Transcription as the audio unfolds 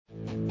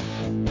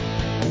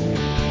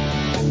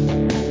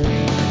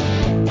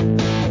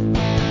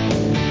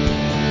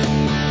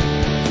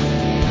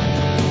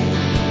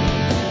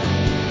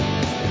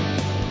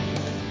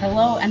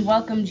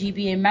welcome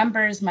GBA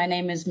members. My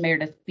name is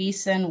Meredith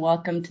Beeson.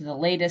 Welcome to the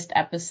latest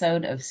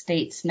episode of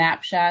State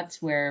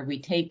Snapshots, where we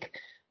take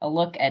a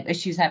look at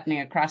issues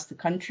happening across the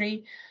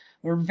country.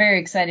 We're very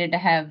excited to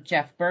have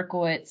Jeff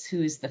Berkowitz,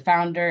 who is the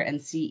founder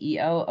and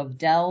CEO of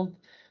Delve.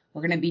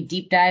 We're going to be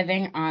deep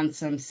diving on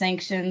some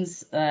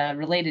sanctions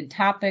related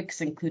topics,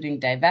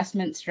 including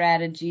divestment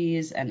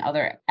strategies and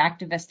other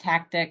activist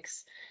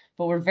tactics.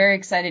 But we're very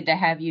excited to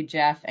have you,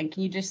 Jeff. And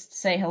can you just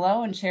say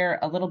hello and share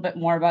a little bit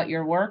more about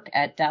your work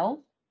at Delve?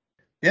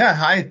 Yeah,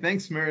 hi.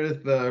 Thanks,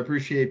 Meredith.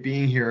 Appreciate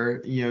being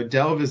here.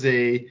 Delve is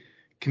a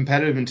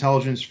competitive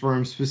intelligence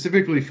firm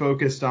specifically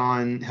focused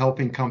on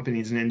helping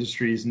companies and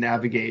industries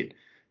navigate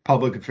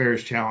public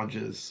affairs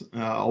challenges.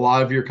 A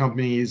lot of your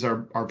companies are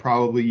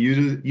probably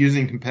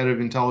using competitive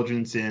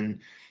intelligence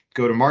in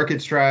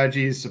go-to-market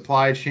strategies,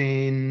 supply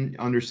chain,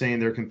 understanding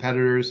their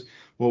competitors.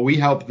 Well, we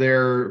help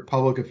their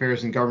public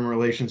affairs and government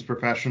relations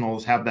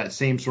professionals have that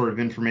same sort of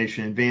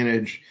information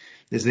advantage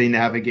as they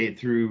navigate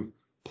through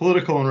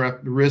political and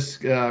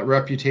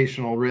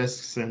reputational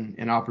risks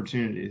and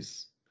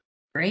opportunities.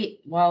 Great.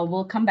 Well,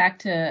 we'll come back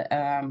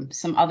to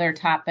some other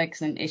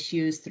topics and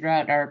issues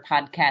throughout our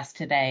podcast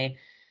today.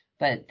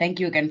 But thank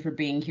you again for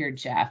being here,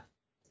 Jeff.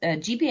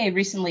 GBA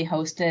recently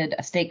hosted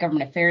a state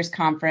government affairs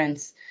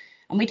conference,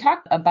 and we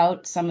talked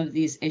about some of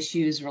these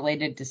issues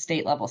related to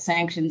state-level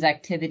sanctions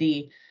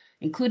activity,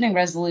 including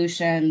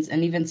resolutions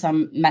and even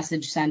some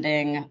message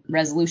sending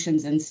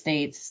resolutions in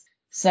states.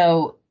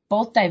 So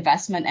both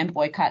divestment and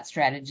boycott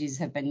strategies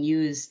have been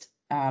used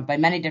by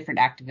many different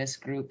activist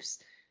groups.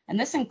 And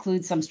this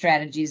includes some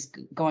strategies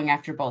going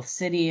after both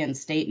city and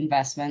state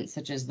investments,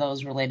 such as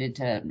those related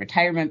to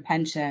retirement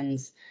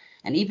pensions,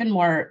 and even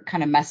more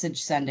kind of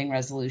message sending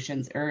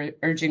resolutions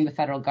urging the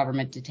federal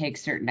government to take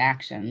certain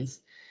actions.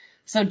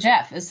 So,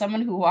 Jeff, as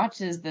someone who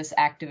watches this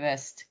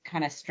activist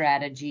kind of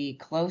strategy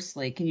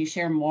closely, can you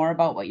share more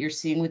about what you're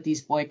seeing with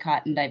these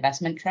boycott and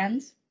divestment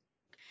trends?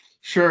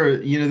 Sure.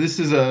 This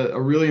is a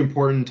really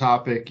important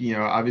topic.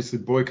 Obviously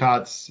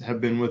boycotts have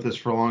been with us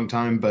for a long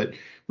time, but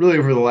really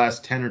over the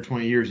last 10 or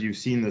 20 years, you've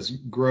seen this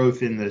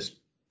growth in this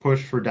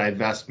push for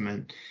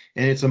divestment.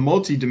 And it's a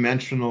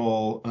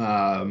multidimensional,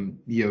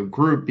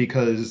 group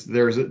because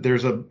there's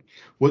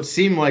what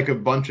seem like a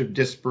bunch of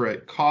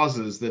disparate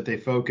causes that they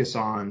focus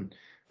on.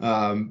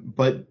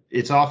 But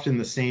it's often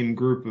the same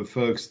group of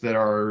folks that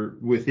are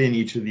within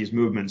each of these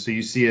movements. So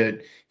you see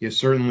it,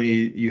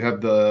 certainly you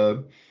have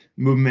the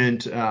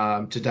movement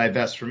to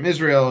divest from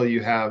Israel.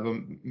 You have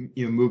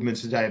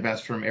movements to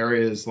divest from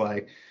areas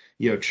like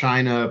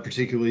China,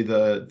 particularly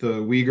the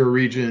Uyghur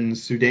region,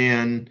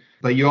 Sudan.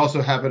 But you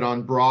also have it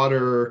on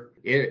broader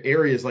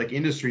areas like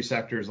industry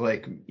sectors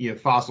like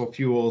fossil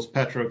fuels,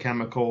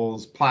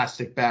 petrochemicals,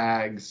 plastic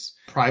bags,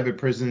 private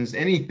prisons,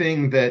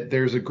 anything that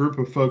there's a group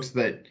of folks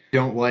that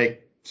don't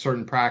like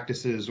certain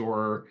practices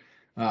or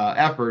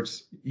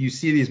efforts. You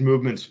see these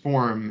movements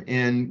form,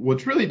 and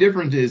what's really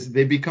different is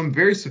they become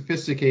very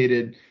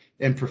sophisticated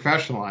and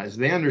professionalized.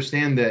 They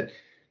understand that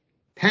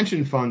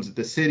pension funds at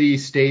the city,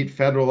 state,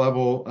 federal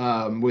level,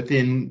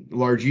 within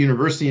large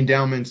university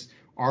endowments,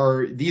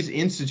 are these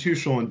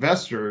institutional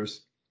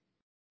investors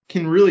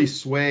can really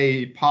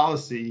sway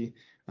policy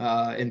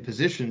and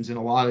positions in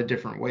a lot of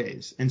different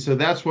ways. And so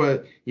that's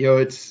what,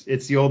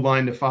 it's the old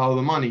line to follow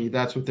the money.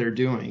 That's what they're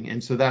doing.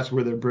 And so that's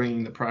where they're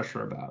bringing the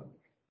pressure about.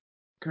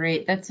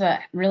 Great. That's a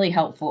really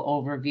helpful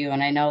overview.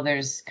 And I know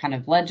there's kind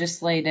of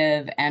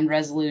legislative and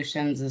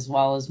resolutions as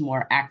well as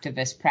more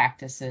activist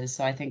practices.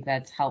 So I think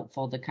that's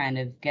helpful to kind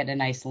of get a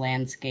nice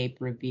landscape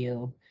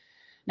review.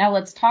 Now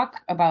let's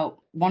talk about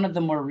one of the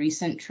more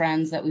recent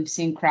trends that we've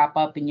seen crop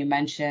up. And you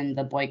mentioned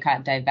the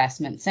boycott,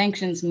 divestment,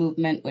 sanctions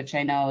movement, which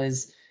I know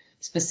is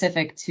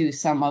specific to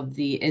some of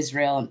the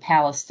Israel and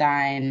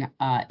Palestine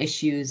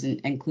issues,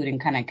 including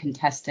kind of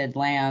contested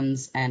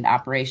lands and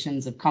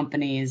operations of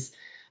companies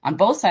on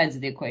both sides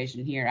of the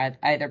equation here,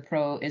 either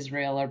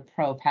pro-Israel or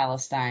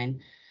pro-Palestine.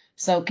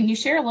 So can you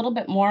share a little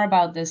bit more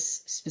about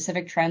this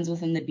specific trends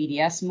within the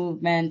BDS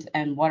movement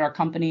and what our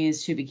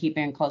companies should be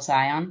keeping a close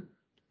eye on?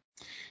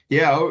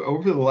 Yeah,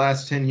 over the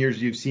last 10 years,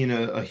 you've seen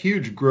a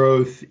huge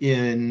growth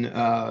in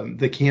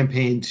the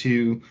campaign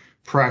to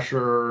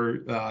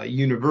pressure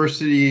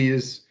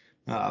universities,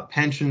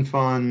 pension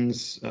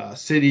funds,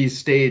 cities,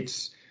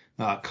 states,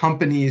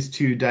 companies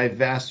to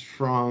divest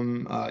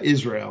from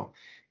Israel.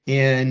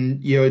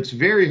 And, it's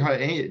very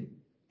hard,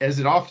 as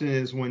it often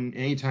is when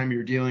anytime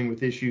you're dealing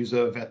with issues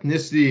of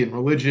ethnicity and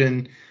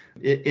religion,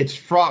 it's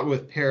fraught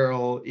with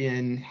peril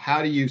in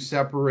how do you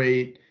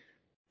separate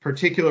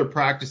particular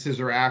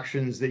practices or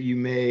actions that you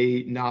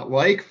may not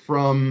like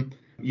from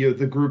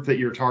the group that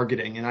you're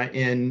targeting.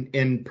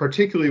 And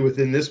particularly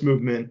within this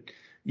movement,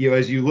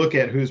 as you look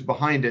at who's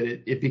behind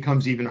it, it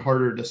becomes even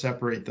harder to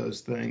separate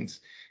those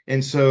things.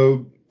 And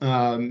so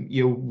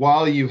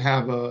while you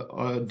have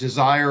a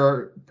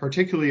desire,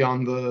 particularly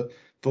on the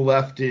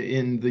left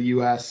in the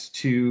U.S.,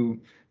 to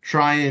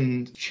try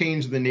and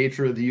change the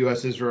nature of the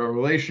U.S.-Israel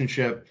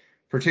relationship,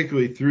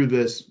 particularly through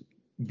this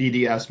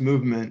BDS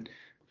movement,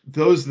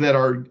 those that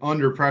are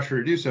under pressure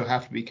to do so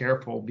have to be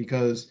careful,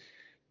 because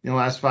in the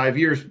last 5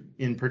 years,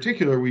 in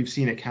particular, we've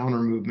seen a counter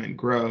movement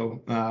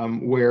grow,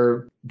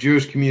 where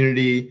Jewish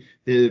community,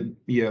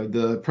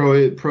 the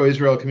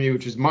pro-Israel community,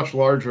 which is much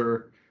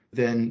larger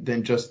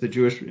than just the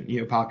Jewish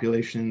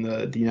population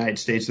in the United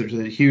States. There's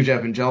a huge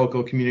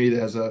evangelical community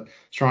that has a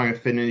strong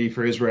affinity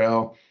for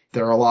Israel.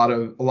 There are a lot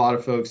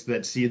of folks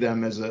that see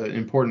them as an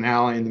important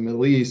ally in the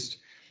Middle East,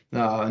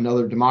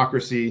 another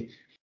democracy.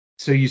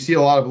 So you see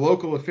a lot of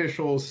local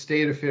officials,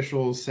 state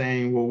officials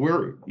saying, well,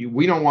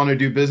 we don't want to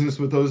do business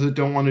with those that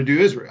don't want to do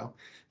Israel.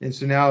 And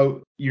so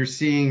now you're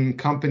seeing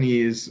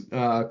companies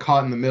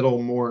caught in the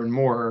middle more and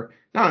more,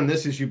 not on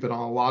this issue, but on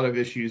a lot of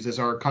issues, as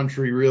our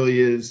country really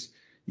is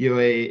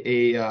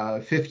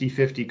a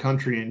 50-50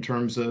 country in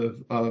terms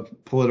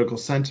of political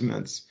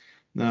sentiments.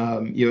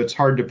 It's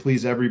hard to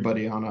please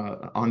everybody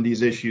on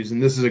these issues.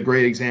 And this is a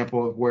great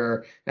example of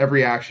where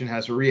every action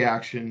has a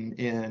reaction,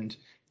 and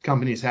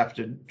companies have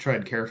to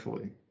tread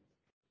carefully.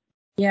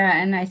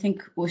 Yeah, and I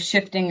think we're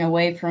shifting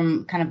away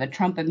from kind of a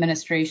Trump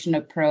administration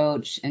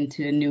approach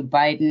into new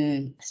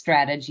Biden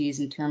strategies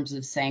in terms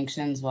of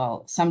sanctions.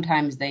 While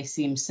sometimes they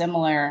seem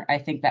similar, I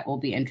think that will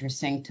be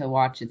interesting to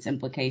watch its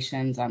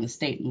implications on the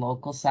state and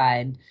local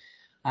side.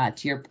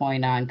 To your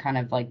point on kind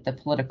of like the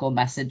political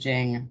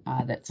messaging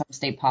that some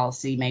state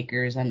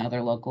policymakers and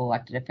other local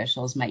elected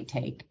officials might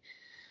take.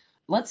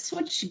 Let's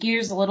switch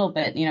gears a little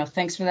bit.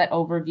 Thanks for that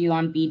overview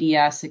on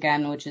BDS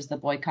again, which is the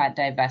boycott,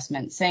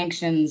 divestment,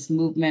 sanctions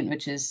movement,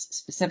 which is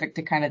specific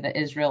to kind of the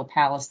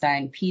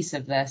Israel-Palestine piece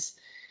of this.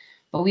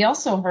 But we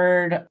also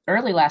heard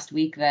early last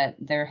week that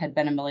there had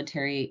been a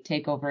military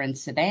takeover in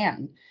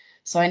Sudan.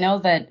 So I know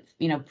that,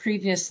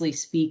 previously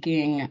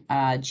speaking,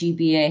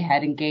 GBA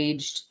had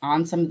engaged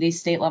on some of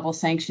these state level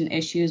sanction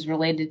issues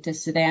related to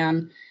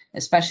Sudan,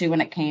 especially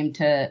when it came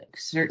to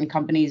certain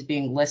companies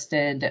being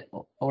listed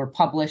or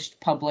published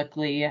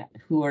publicly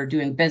who are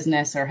doing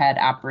business or had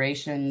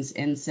operations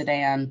in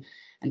Sudan,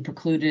 and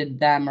precluded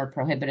them or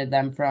prohibited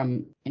them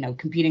from,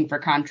 competing for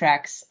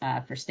contracts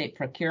for state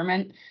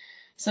procurement.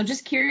 So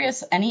just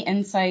curious, any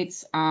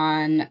insights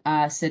on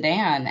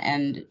Sudan?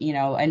 And,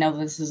 I know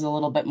this is a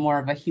little bit more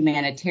of a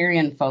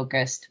humanitarian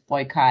focused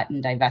boycott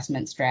and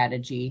divestment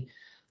strategy,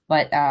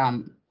 but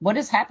what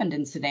has happened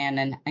in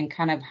Sudan, and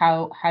kind of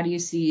how do you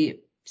see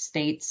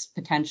states'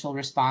 potential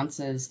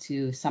responses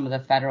to some of the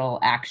federal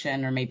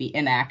action or maybe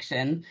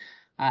inaction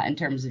in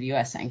terms of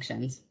U.S.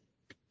 sanctions?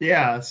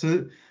 Yeah,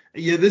 so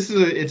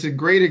it's a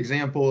great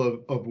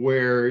example of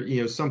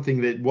where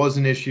something that was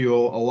an issue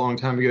a long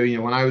time ago.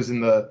 When I was in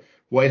the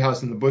White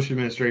House in the Bush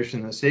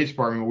administration, the State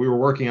Department, we were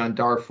working on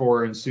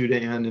Darfur and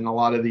Sudan and a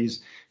lot of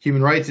these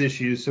human rights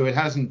issues. So it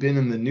hasn't been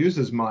in the news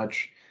as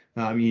much.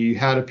 You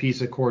had a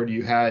peace accord,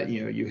 you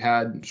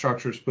had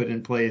structures put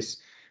in place,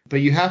 but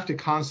you have to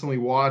constantly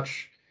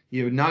watch,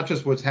 not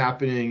just what's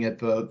happening at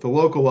the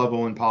local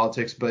level in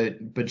politics,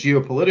 but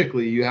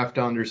geopolitically, you have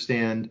to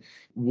understand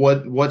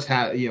what's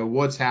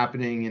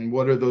happening and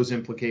what are those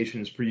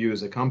implications for you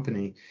as a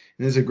company.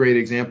 And this is a great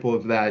example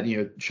of that.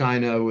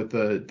 China with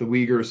the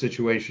Uyghur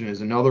situation is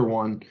another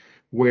one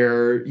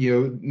where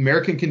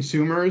American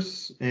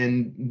consumers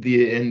and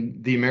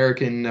the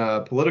American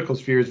political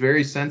sphere is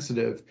very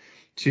sensitive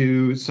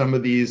to some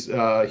of these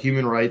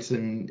human rights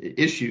and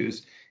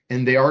issues.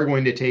 And they are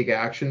going to take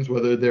actions,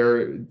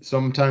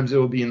 sometimes it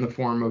will be in the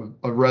form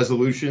of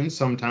resolutions,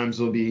 sometimes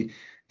it'll be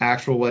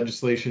actual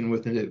legislation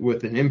with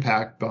an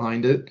impact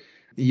behind it.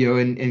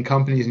 And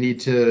companies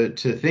need to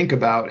think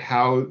about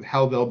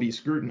how they'll be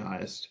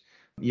scrutinized.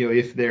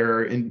 If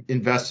they're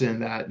invested in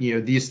that,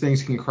 these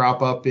things can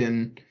crop up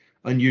in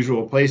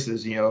unusual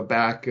places.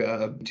 Back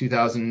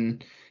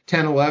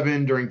 2010,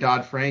 11 during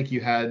Dodd-Frank, you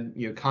had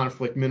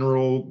conflict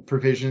mineral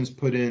provisions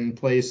put in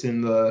place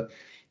in the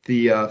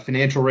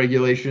financial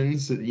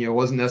regulations. It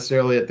wasn't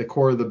necessarily at the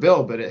core of the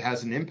bill, but it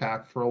has an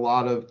impact for a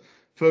lot of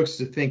folks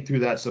to think through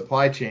that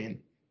supply chain.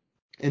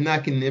 And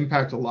that can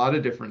impact a lot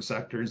of different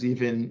sectors,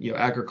 even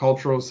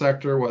agricultural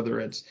sector,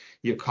 whether it's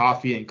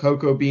coffee and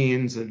cocoa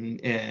beans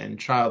and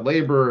child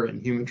labor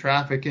and human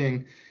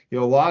trafficking. A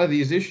lot of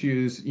these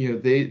issues,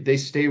 they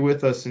stay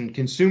with us, and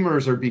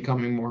consumers are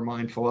becoming more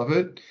mindful of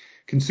it.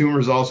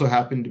 Consumers also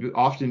happen to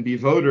often be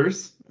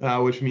voters,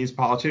 which means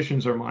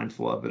politicians are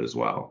mindful of it as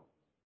well.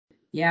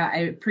 Yeah, I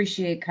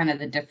appreciate kind of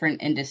the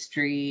different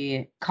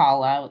industry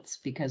call outs,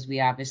 because we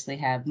obviously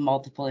have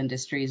multiple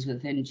industries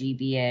within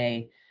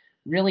GBA.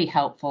 Really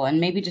helpful. And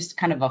maybe just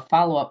kind of a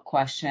follow-up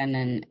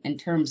question in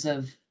terms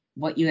of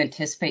what you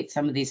anticipate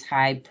some of these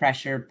high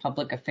pressure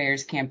public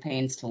affairs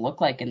campaigns to look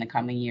like in the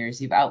coming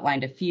years. You've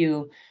outlined a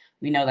few.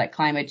 We know that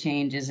climate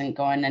change isn't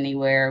going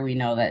anywhere. We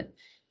know that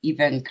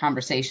even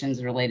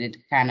conversations related to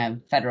kind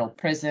of federal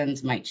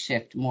prisons might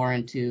shift more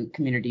into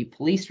community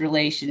police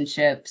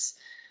relationships.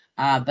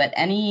 But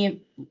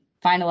any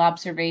final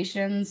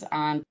observations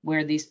on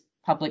where these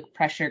public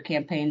pressure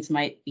campaigns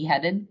might be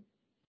headed?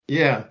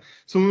 Yeah.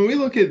 So when we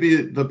look at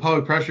the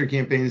public pressure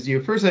campaigns,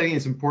 first I think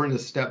it's important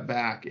to step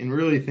back and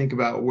really think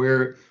about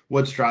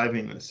what's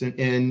driving this.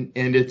 And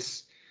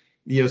it's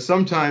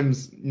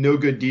sometimes no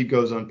good deed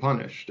goes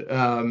unpunished.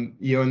 And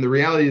the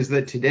reality is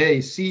that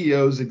today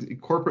CEOs,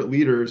 corporate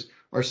leaders,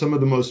 are some of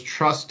the most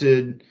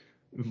trusted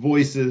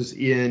voices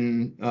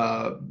in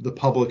the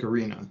public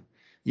arena.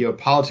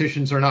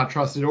 Politicians are not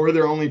trusted, or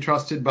they're only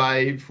trusted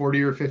by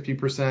 40 or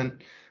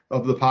 50%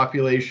 of the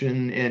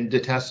population and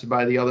detested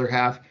by the other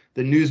half.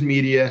 The news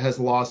media has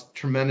lost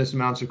tremendous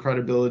amounts of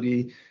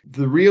credibility.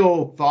 The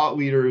real thought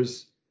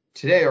leaders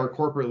today are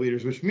corporate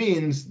leaders, which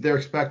means they're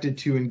expected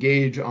to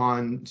engage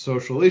on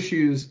social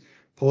issues,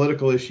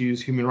 political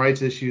issues, human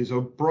rights issues,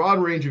 a broad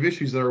range of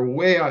issues that are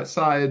way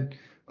outside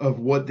of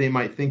what they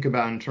might think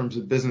about in terms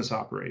of business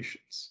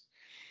operations.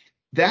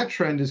 That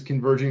trend is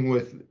converging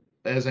with,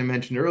 as I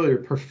mentioned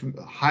earlier,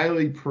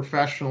 highly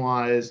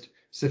professionalized,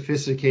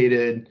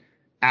 sophisticated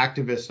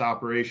activist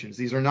operations.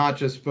 These are not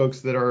just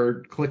folks that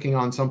are clicking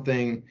on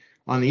something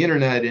on the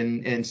internet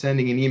and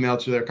sending an email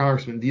to their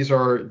congressman. These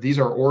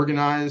are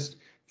organized,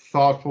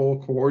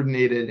 thoughtful,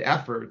 coordinated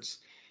efforts,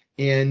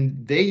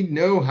 and they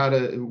know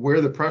where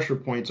the pressure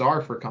points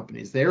are for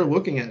companies. They're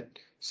looking at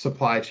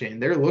supply chain,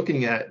 they're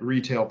looking at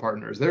retail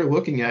partners, they're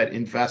looking at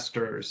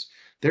investors,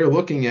 they're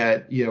looking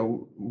at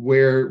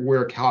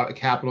where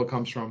capital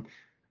comes from.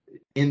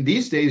 In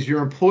these days,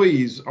 your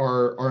employees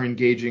are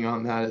engaging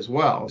on that as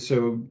well.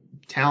 So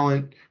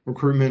talent,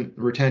 recruitment,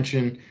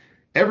 retention,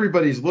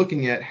 everybody's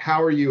looking at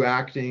how are you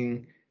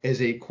acting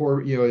as a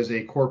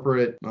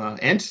corporate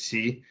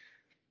entity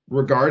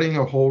regarding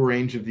a whole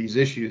range of these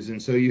issues.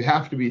 And so you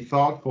have to be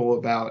thoughtful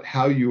about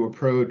how you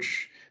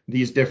approach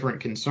these different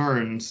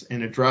concerns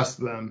and address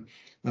them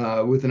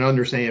with an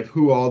understanding of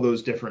who all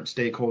those different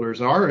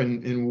stakeholders are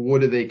and what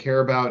do they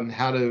care about and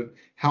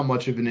how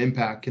much of an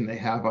impact can they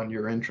have on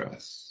your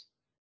interests.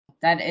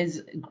 That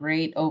is a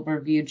great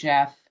overview,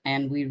 Jeff,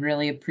 and we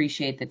really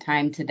appreciate the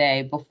time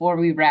today. Before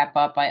we wrap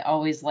up, I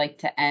always like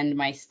to end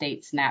my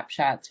state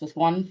snapshots with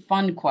one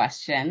fun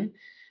question,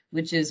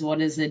 which is,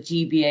 what is a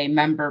GBA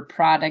member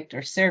product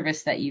or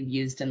service that you've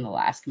used in the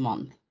last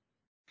month?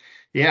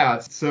 Yeah,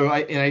 so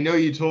I know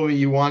you told me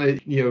you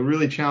wanted,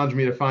 really challenge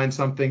me to find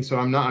something, so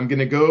I'm going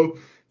to go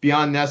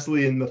beyond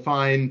Nestle and the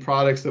fine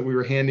products that we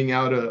were handing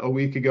out a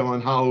week ago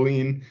on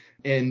Halloween.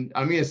 And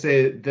I'm going to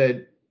say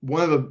that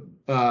one of the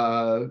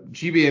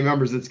GBA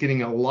members that's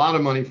getting a lot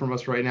of money from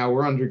us right now,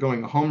 we're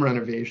undergoing a home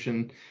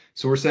renovation.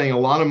 So we're sending a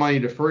lot of money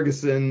to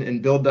Ferguson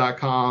and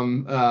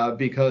Build.com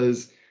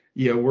because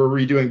we're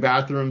redoing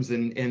bathrooms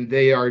and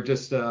they are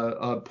just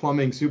a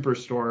plumbing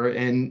superstore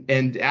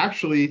and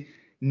actually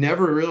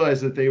never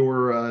realized that they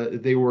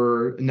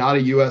were not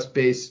a U.S.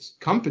 based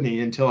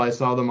company until I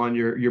saw them on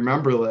your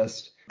member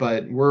list.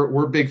 But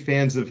we're big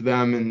fans of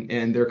them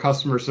and their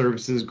customer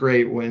service is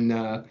great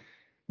when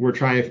we're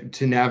trying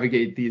to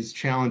navigate these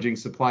challenging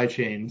supply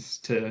chains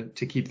to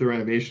keep the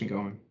renovation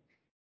going.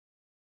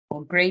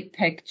 Well, great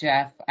pick,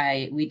 Jeff.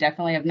 We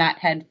definitely have not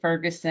had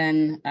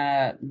Ferguson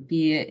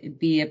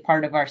be a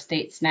part of our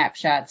state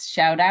snapshots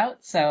shout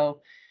out.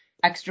 So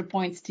extra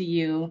points to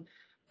you.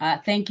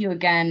 Thank you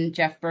again,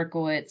 Jeff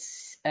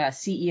Berkowitz,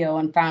 CEO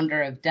and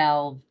founder of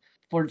Delve,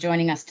 for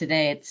joining us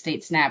today at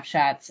State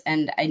Snapshots.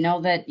 And I know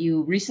that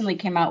you recently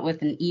came out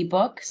with an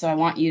ebook, so I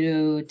want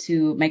you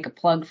to make a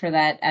plug for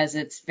that as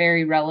it's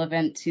very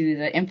relevant to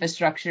the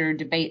infrastructure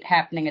debate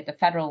happening at the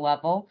federal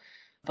level.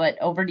 But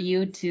over to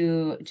you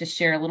to just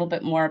share a little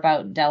bit more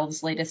about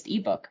Delve's latest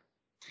ebook.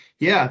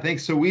 Yeah,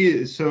 thanks. So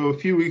a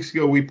few weeks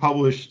ago, we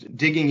published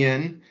Digging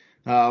In,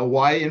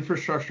 Why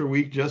Infrastructure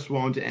Week Just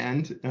Won't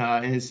End.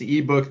 And it's the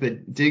ebook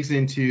that digs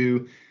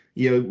into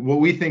what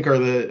we think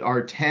are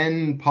our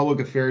 10 public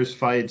affairs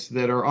fights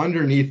that are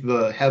underneath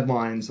the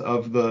headlines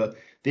of the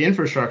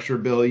infrastructure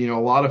bill. A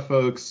lot of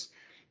folks,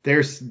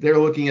 they're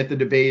looking at the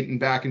debate and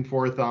back and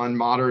forth on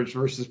moderates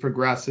versus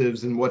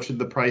progressives and what should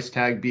the price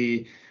tag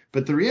be.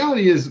 But the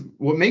reality is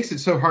what makes it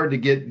so hard to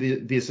get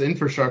this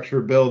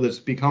infrastructure bill that's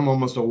become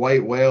almost a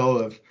white whale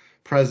of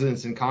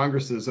presidents and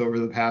Congresses over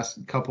the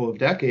past couple of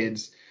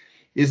decades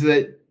is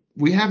that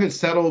we haven't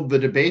settled the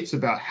debates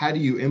about how do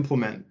you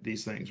implement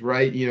these things,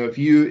 right? If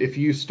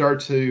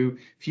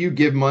you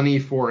give money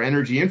for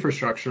energy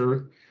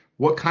infrastructure,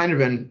 what kind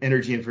of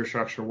energy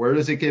infrastructure? Where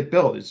does it get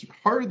built? It's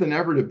harder than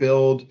ever to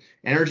build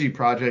energy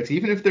projects,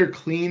 even if they're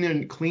clean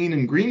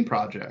and green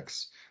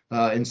projects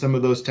in some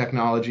of those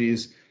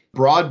technologies.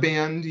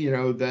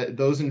 Broadband, that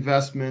those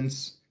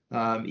investments,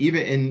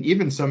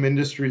 even some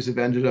industries have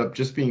ended up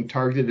just being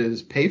targeted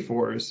as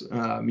pay-fors,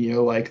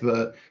 like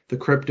the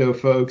crypto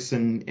folks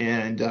and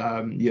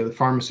the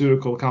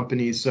pharmaceutical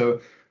companies.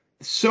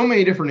 So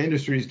many different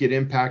industries get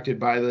impacted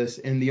by this,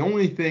 and the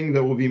only thing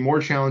that will be more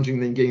challenging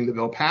than getting the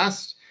bill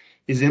passed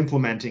is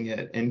implementing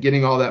it and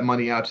getting all that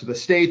money out to the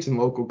states and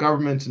local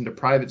governments and to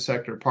private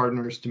sector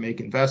partners to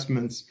make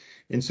investments.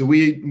 And so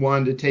we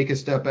wanted to take a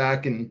step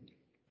back and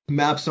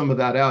map some of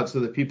that out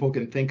so that people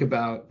can think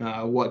about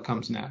what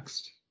comes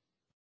next.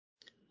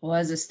 Well,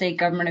 as a state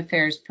government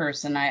affairs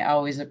person, I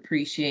always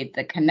appreciate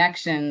the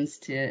connections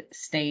to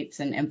states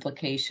and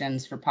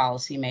implications for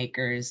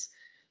policymakers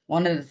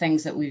one of the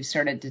things that we've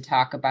started to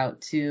talk about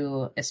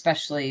too,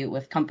 especially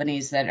with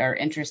companies that are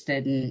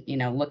interested in,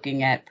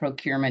 looking at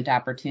procurement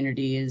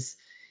opportunities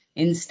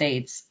in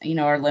states,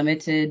 are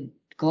limited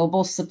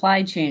global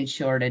supply chain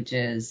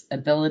shortages,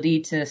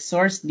 ability to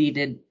source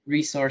needed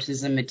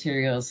resources and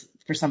materials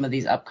for some of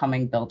these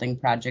upcoming building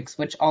projects,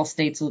 which all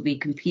states will be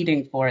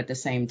competing for at the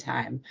same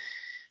time.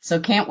 So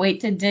can't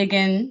wait to dig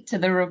into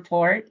the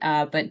report.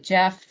 But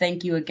Jeff,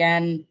 thank you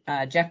again,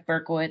 Jeff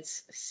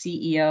Berkowitz,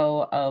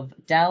 CEO of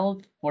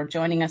Delve, for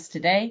joining us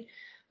today.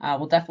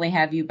 We'll definitely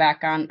have you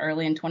back on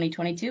early in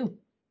 2022.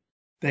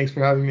 Thanks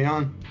for having me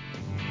on.